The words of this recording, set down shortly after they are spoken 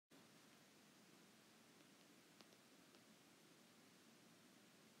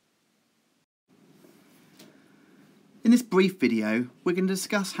In this brief video, we're going to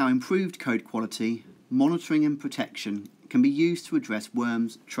discuss how improved code quality, monitoring and protection can be used to address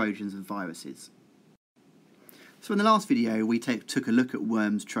worms, trojans and viruses. So in the last video, we took a look at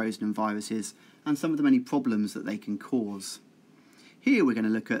worms, trojans and viruses and some of the many problems that they can cause. Here we're going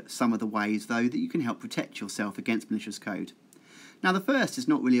to look at some of the ways, though, that you can help protect yourself against malicious code. Now, the first is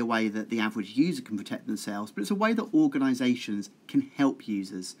not really a way that the average user can protect themselves, but it's a way that organisations can help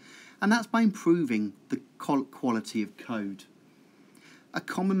users, and that's by improving the quality of code. A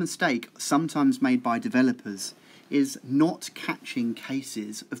common mistake sometimes made by developers is not catching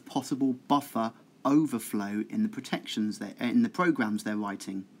cases of possible buffer overflow in the programs they're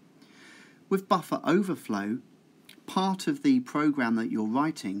writing. With buffer overflow, part of the program that you're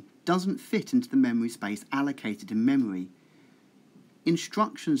writing doesn't fit into the memory space allocated in memory.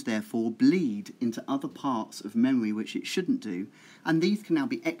 Instructions therefore bleed into other parts of memory which it shouldn't do, and these can now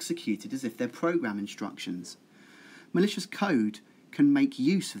be executed as if they're program instructions. Malicious code can make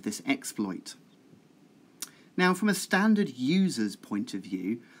use of this exploit. Now, from a standard user's point of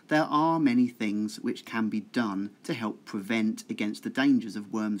view, there are many things which can be done to help prevent against the dangers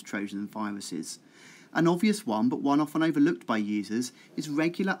of worms, trojans and viruses. An obvious one, but one often overlooked by users, is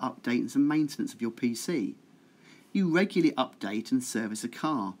regular updates and maintenance of your PC. You regularly update and service a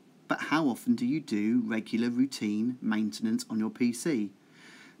car, but how often do you do regular routine maintenance on your PC?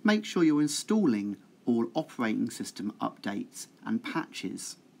 Make sure you're installing all operating system updates and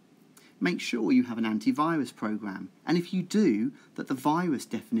patches. Make sure you have an antivirus program, and if you do, that the virus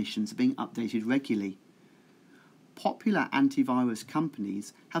definitions are being updated regularly. Popular antivirus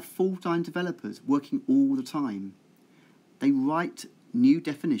companies have full-time developers working all the time. They write new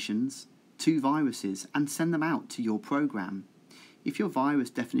definitions to viruses and send them out to your program. If your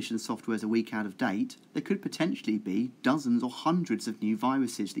virus definition software is a week out of date, there could potentially be dozens or hundreds of new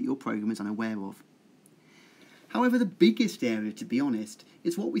viruses that your program is unaware of. However, the biggest area, to be honest,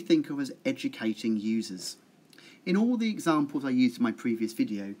 is what we think of as educating users. In all the examples I used in my previous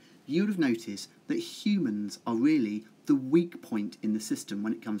video, you would have noticed that humans are really the weak point in the system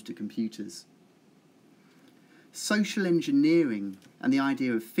when it comes to computers. Social engineering and the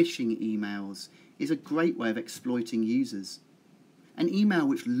idea of phishing emails is a great way of exploiting users. An email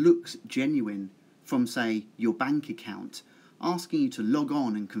which looks genuine from, say, your bank account, asking you to log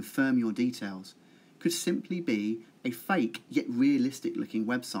on and confirm your details, could simply be a fake yet realistic looking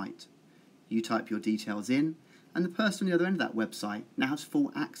website. You type your details in, and the person on the other end of that website now has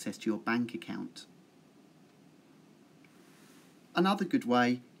full access to your bank account. Another good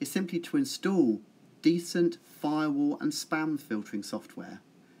way is simply to install decent firewall and spam filtering software,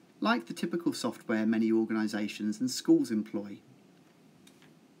 like the typical software many organisations and schools employ.